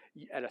most,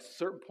 at a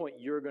certain point,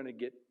 you're going to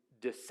get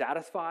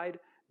dissatisfied,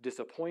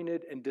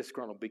 disappointed, and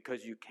disgruntled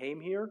because you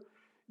came here,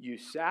 you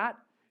sat,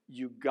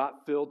 you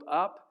got filled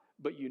up,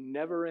 but you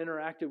never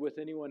interacted with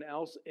anyone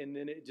else, and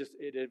then it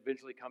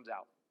eventually comes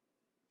out.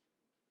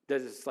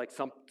 It's like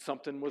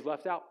something was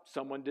left out.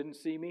 Someone didn't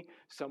see me.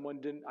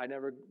 I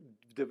never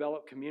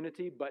developed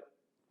community,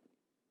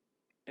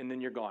 and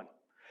then you're gone.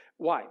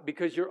 Why?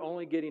 Because you're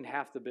only getting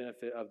half the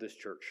benefit of this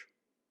church.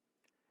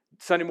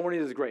 Sunday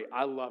morning is great.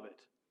 I love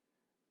it.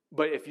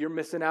 But if you're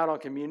missing out on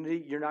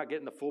community, you're not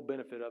getting the full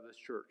benefit of this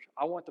church.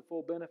 I want the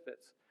full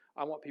benefits.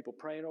 I want people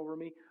praying over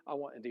me. I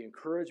want the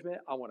encouragement.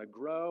 I want to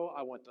grow.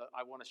 I want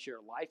to share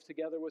life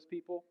together with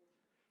people.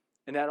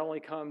 And that only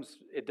comes,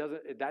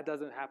 that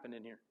doesn't happen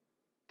in here.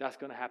 That's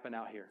going to happen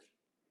out here.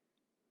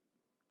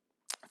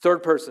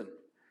 Third person,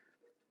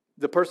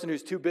 the person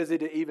who's too busy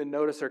to even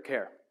notice or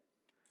care.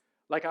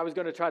 Like I was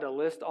going to try to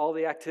list all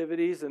the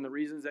activities and the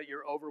reasons that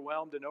you're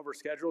overwhelmed and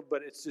overscheduled,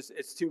 but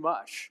it's too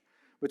much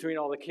between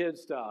all the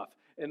kids stuff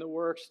and the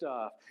work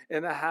stuff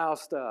and the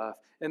house stuff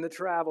and the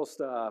travel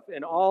stuff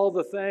and all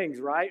the things,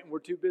 right? And we're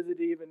too busy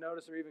to even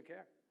notice or even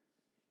care.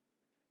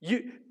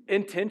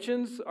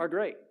 Intentions are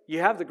great. You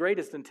have the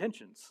greatest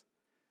intentions,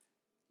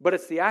 but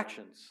it's the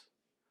actions.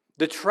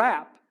 The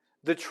trap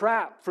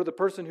for the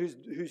person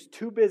who's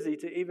too busy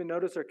to even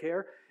notice or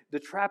care, the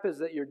trap is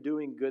that you're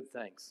doing good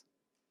things.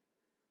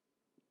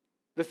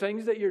 The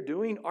things that you're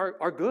doing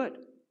are good.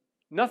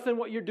 Nothing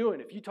what you're doing.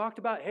 If you talked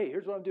about, hey,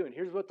 here's what I'm doing.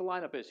 Here's what the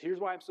lineup is. Here's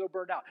why I'm so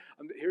burned out.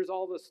 Here's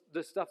all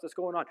this stuff that's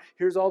going on.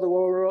 Here's all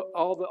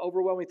the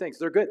overwhelming things.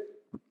 They're good.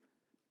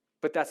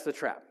 But that's the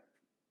trap.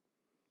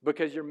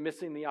 Because you're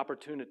missing the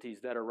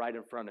opportunities that are right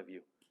in front of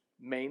you.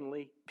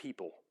 Mainly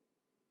people.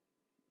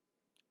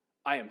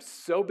 I am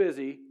so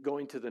busy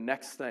going to the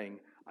next thing,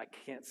 I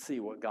can't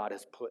see what God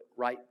has put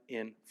right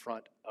in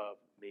front of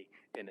me,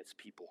 and it's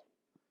people.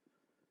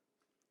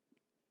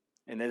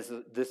 And this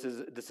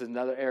is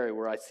another area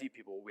where I see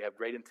people. We have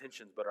great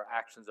intentions, but our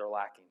actions are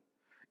lacking.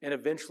 And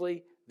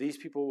eventually, these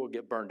people will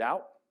get burned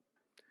out.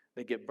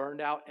 They get burned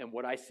out, and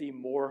what I see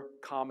more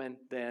common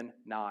than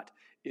not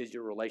is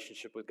your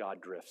relationship with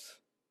God drifts.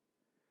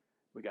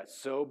 We got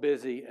so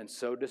busy and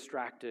so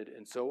distracted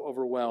and so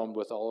overwhelmed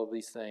with all of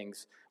these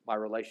things, my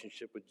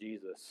relationship with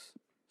Jesus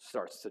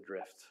starts to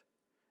drift.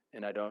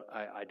 And I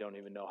don't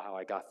even know how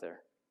I got there.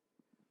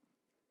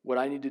 What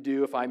I need to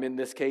do if I'm in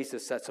this case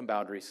is set some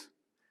boundaries.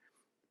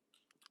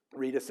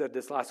 Rita said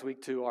this last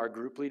week to our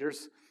group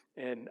leaders,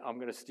 and I'm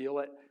going to steal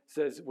it.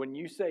 Says, when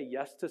you say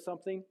yes to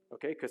something,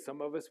 okay, because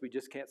some of us, we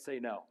just can't say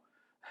no.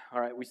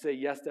 All right, we say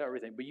yes to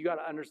everything. But you got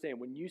to understand,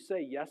 when you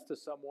say yes to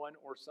someone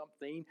or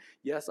something,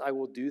 yes, I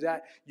will do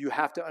that, you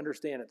have to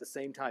understand at the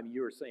same time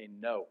you are saying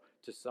no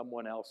to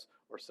someone else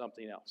or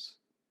something else.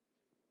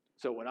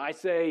 So when I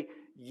say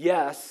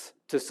yes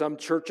to some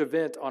church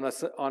event on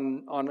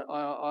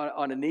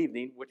an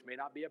evening, which may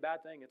not be a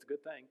bad thing, it's a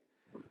good thing,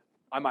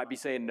 I might be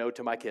saying no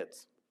to my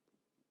kids.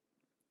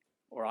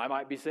 Or I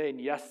might be saying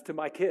yes to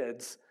my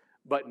kids,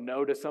 but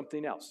no to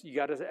something else.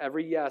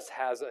 Every yes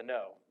has a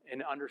no.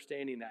 And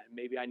understanding that,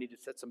 maybe I need to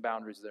set some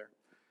boundaries there.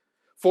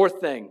 Fourth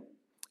thing,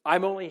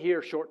 I'm only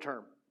here short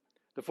term.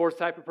 The fourth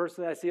type of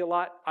person that I see a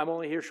lot, I'm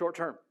only here short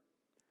term.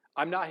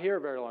 I'm not here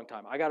a very long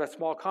time. I got a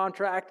small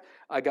contract.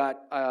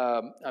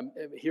 I'm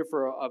here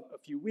for a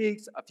few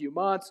weeks, a few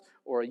months,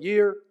 or a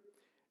year.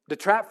 The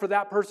trap for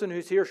that person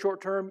who's here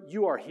short term,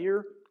 you are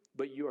here,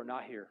 but you are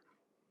not here.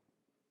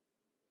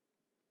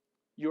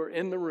 You are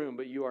in the room,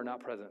 but you are not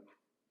present.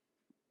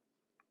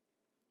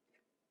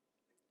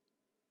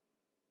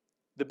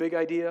 The big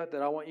idea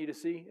that I want you to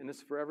see, and this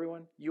is for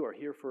everyone, you are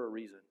here for a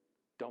reason.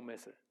 Don't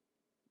miss it.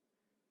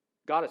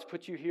 God has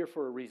put you here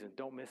for a reason.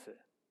 Don't miss it.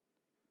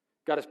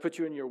 God has put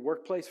you in your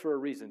workplace for a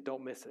reason.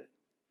 Don't miss it.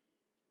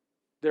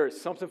 There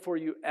is something for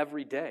you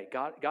every day.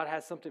 God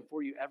has something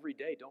for you every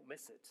day. Don't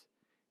miss it.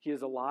 He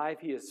is alive.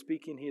 He is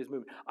speaking. He is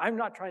moving. I'm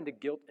not trying to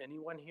guilt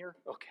anyone here,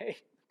 okay?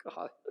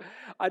 God,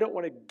 I don't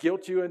want to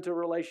guilt you into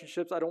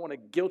relationships. I don't want to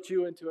guilt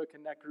you into a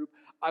connect group.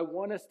 I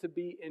want us to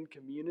be in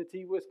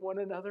community with one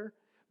another,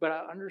 but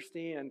I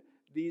understand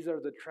these are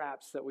the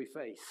traps that we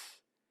face.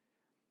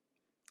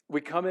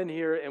 We come in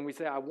here and we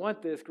say, I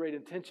want this, great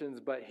intentions,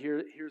 but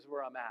here's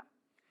where I'm at.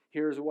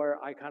 Here's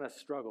where I kind of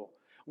struggle.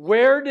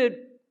 Where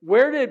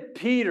did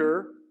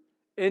Peter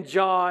and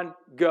John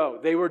go?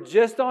 They were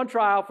just on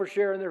trial for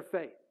sharing their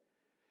faith.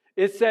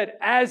 It said,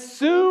 as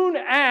soon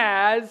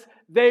as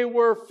they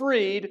were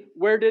freed,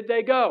 where did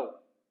they go?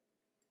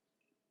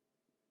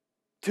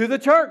 To the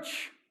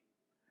church.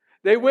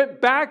 They went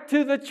back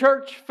to the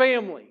church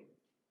family.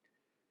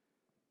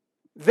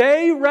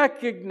 They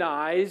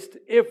recognized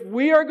if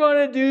we are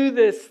going to do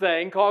this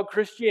thing called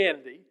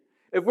Christianity,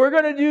 if we're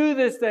going to do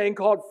this thing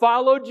called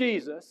follow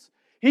Jesus,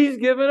 He's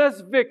given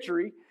us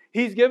victory.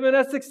 He's given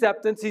us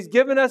acceptance. He's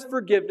given us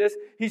forgiveness.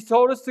 He's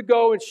told us to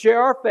go and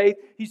share our faith.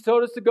 He's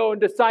told us to go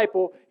and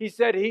disciple. He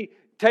said He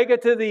take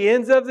it to the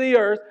ends of the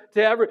earth.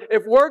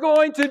 If we're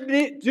going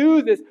to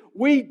do this,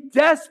 we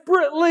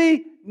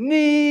desperately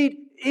need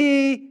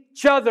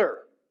each other.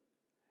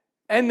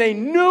 And they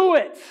knew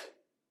it.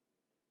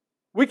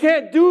 We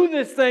can't do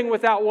this thing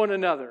without one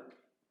another.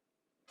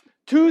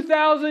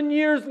 2,000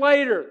 years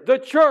later, the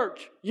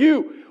church,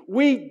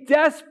 we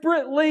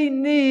desperately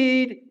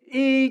need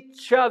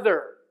each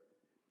other.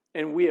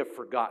 And we have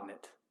forgotten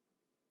it.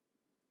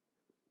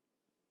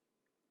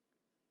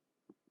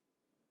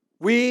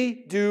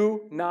 We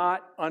do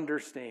not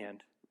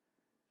understand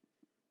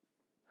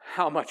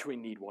how much we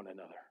need one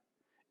another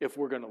if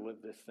we're going to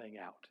live this thing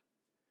out.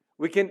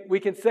 We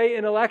can say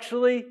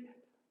intellectually,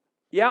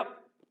 yep,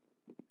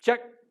 check,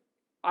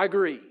 I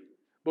agree.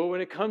 But when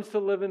it comes to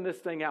living this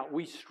thing out,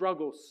 we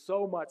struggle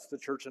so much, the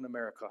church in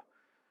America,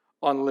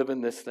 on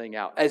living this thing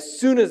out. As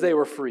soon as they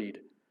were freed,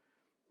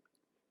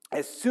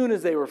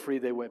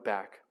 they went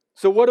back.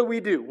 So what do we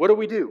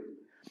do?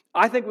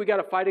 I think we got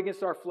to fight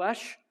against our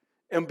flesh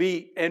and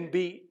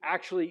be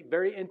actually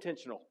very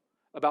intentional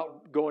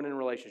about going in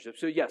relationships.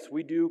 So yes,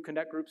 we do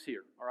connect groups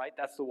here. All right,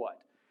 that's the what.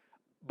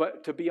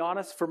 But to be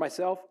honest, for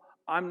myself,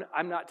 I'm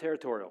not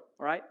territorial.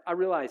 All right, I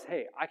realize,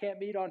 hey, I can't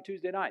meet on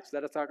Tuesday nights.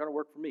 That's not going to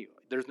work for me.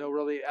 There's no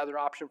really other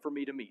option for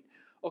me to meet.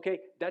 Okay,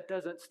 that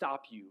doesn't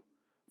stop you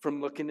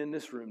from looking in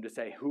this room to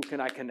say, who can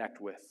I connect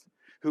with?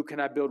 Who can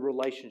I build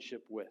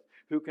relationship with?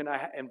 Who can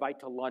I invite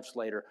to lunch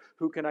later?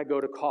 Who can I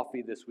go to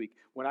coffee this week?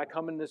 When I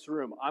come in this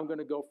room, I'm going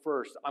to go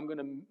first. I'm going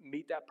to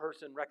meet that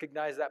person,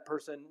 recognize that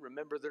person,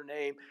 remember their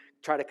name,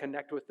 try to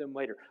connect with them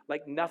later.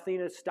 Like nothing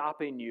is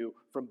stopping you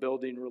from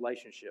building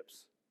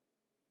relationships.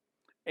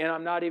 And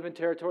I'm not even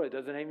territorial. It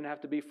doesn't even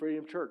have to be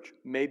Freedom Church.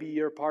 Maybe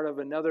you're part of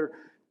another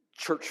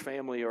church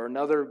family or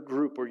another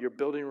group where you're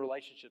building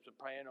relationships and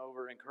praying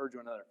over, encouraging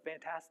one another.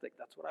 Fantastic.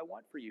 That's what I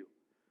want for you.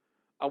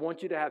 I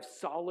want you to have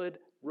solid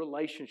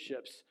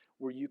relationships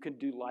where you can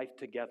do life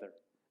together.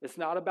 It's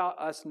not about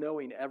us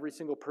knowing every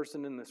single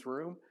person in this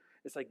room.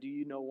 It's like, do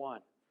you know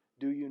one?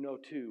 Do you know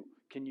two?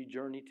 Can you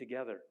journey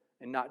together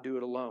and not do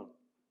it alone?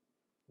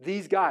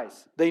 These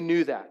guys, they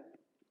knew that.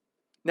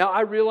 Now,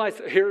 I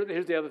realize,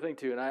 here's the other thing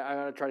too, and I'm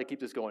going to try to keep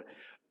this going.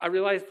 I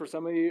realize for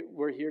some of you,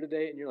 we're here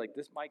today, and you're like,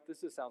 Mike,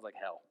 this just sounds like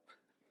hell.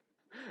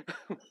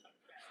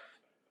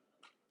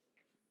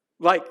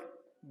 Like,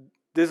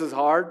 this is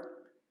hard.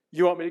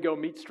 You want me to go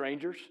meet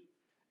strangers?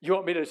 You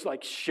want me to just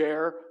like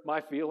share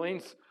my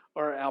feelings?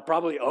 Or I'll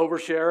probably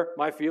overshare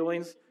my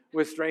feelings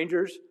with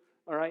strangers,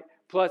 all right?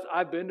 Plus,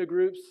 I've been to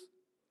groups,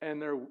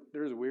 and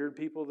there's weird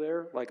people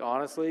there, like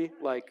honestly,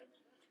 like,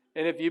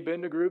 and if you've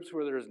been to groups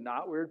where there's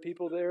not weird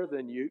people there,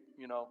 then you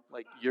know,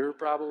 like you're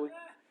probably.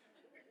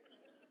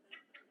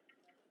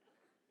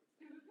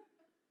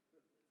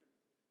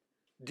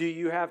 Do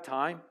you have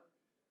time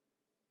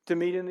to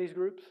meet in these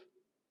groups?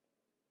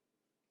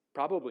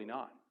 Probably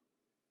not.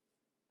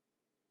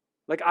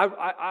 Like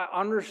I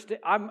understand,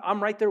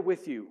 I'm right there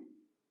with you.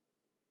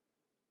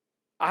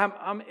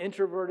 I'm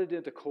introverted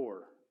at the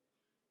core.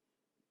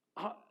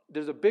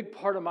 There's a big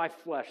part of my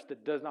flesh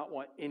that does not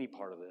want any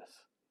part of this.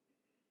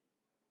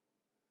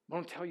 I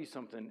want to tell you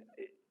something.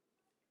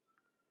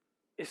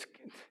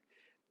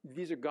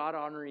 These are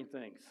God-honoring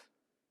things.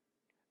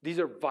 These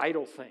are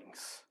vital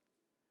things.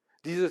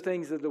 These are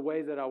things that the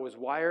way that I was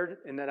wired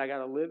and that I got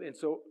to live. And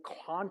so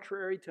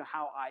contrary to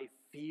how I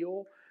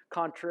feel,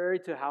 contrary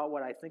to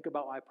what I think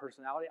about my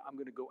personality, I'm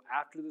going to go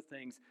after the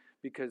things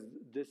because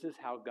this is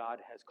how God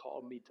has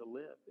called me to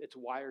live. It's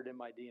wired in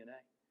my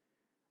DNA.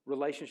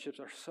 Relationships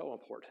are so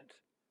important.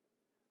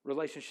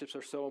 Relationships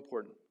are so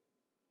important.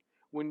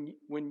 When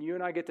you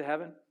and I get to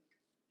heaven,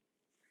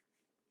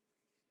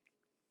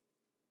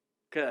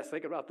 okay,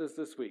 think about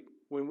this week.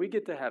 When we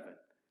get to heaven,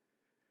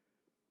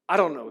 I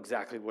don't know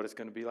exactly what it's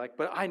going to be like,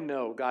 but I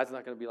know God's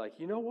not going to be like,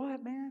 you know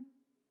what, man?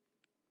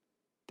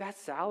 That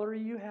salary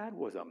you had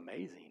was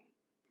amazing.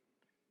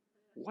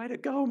 Way to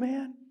go,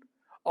 man.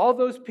 All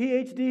those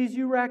PhDs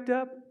you racked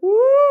up,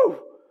 woo!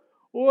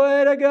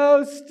 Way to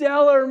go,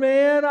 stellar,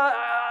 man.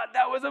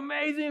 That was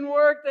amazing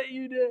work that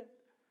you did.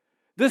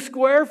 The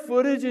square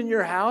footage in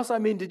your house, I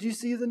mean, did you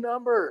see the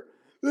number?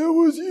 It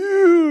was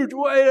huge.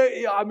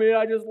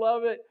 I just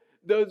love it.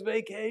 Those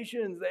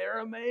vacations, they're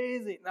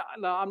amazing.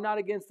 No, I'm not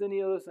against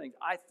any of those things.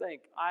 I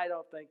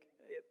don't think.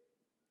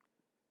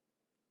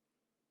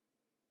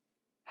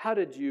 How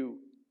did you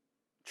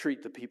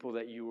treat the people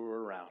that you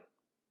were around?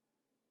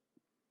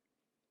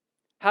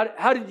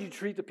 How did you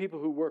treat the people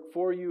who work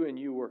for you and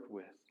you work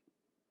with?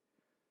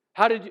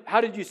 How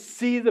did you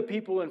see the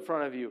people in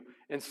front of you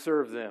and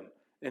serve them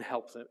and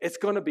help them? It's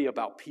going to be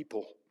about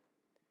people.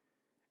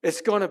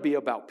 It's going to be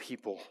about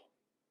people.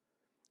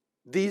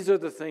 These are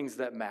the things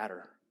that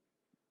matter.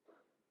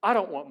 I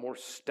don't want more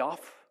stuff.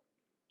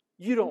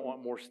 You don't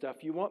want more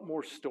stuff. You want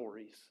more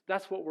stories.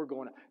 That's what we're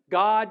going to.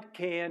 God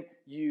can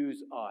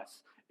use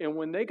us. And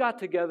when they got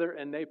together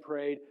and they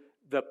prayed,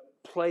 the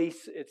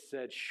place, it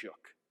said,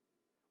 shook.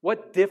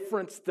 What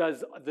difference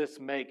does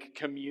this make,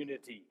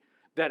 community,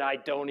 that I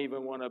don't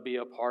even want to be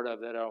a part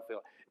of, that I don't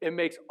feel? It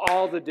makes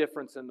all the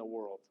difference in the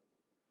world.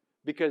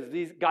 Because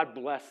God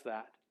blessed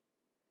that.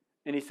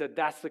 And he said,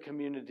 that's the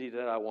community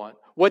that I want.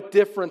 What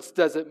difference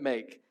does it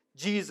make?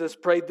 Jesus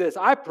prayed this.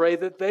 I pray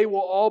that they will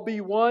all be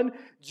one,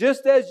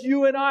 just as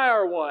you and I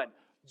are one.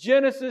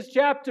 Genesis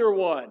chapter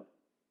 1.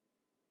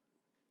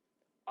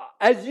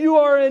 As you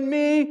are in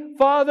me,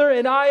 Father,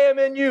 and I am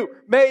in you,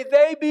 may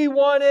they be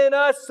one in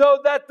us so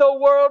that the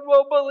world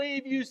will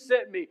believe you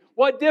sent me.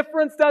 What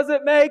difference does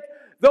it make?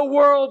 The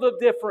world of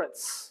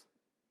difference.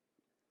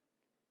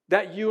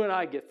 That you and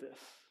I get this.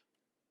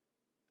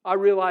 I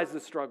realize the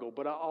struggle,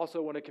 but I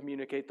also want to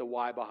communicate the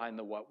why behind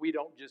the what. We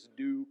don't just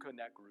do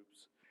connect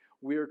groups.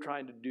 We are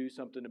trying to do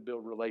something to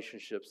build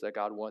relationships that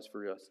God wants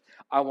for us.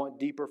 I want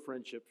deeper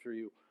friendships for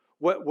you.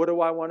 What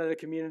do I want in a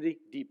community?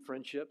 Deep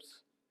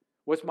friendships.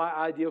 What's my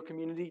ideal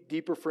community?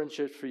 Deeper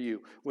friendships for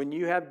you. When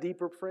you have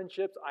deeper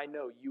friendships, I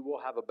know you will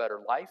have a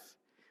better life.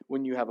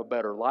 When you have a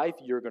better life,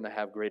 you're going to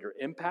have greater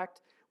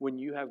impact. When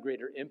you have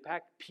greater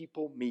impact,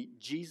 people meet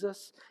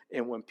Jesus.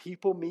 And when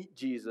people meet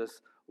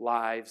Jesus,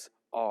 lives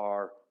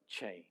are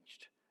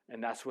changed.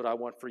 And that's what I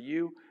want for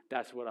you.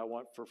 That's what I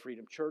want for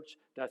Freedom Church.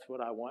 That's what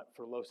I want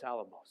for Los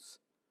Alamos.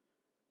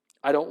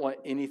 I don't want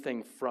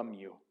anything from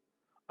you.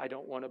 I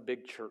don't want a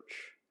big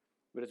church.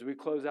 But as we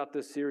close out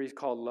this series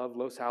called Love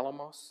Los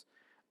Alamos,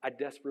 I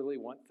desperately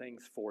want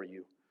things for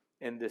you.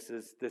 And this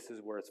is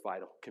where it's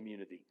vital.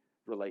 Community,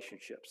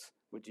 relationships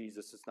with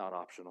Jesus is not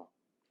optional.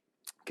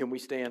 Can we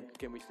stand?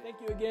 Can we stand?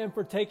 Thank you again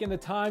for taking the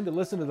time to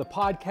listen to the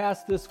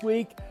podcast this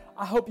week.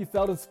 I hope you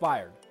felt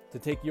inspired to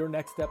take your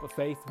next step of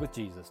faith with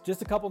Jesus.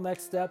 Just a couple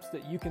next steps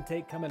that you can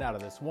take coming out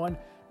of this. One,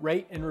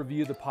 rate and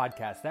review the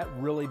podcast. That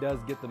really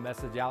does get the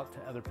message out to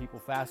other people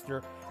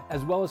faster,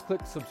 as well as click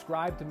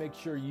subscribe to make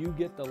sure you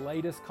get the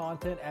latest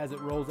content as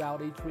it rolls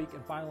out each week.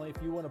 And finally, if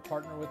you want to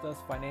partner with us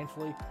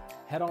financially,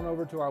 head on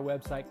over to our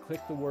website, click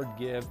the word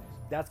give.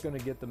 That's going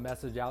to get the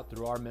message out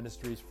through our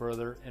ministries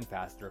further and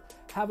faster.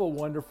 Have a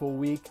wonderful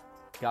week.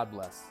 God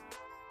bless.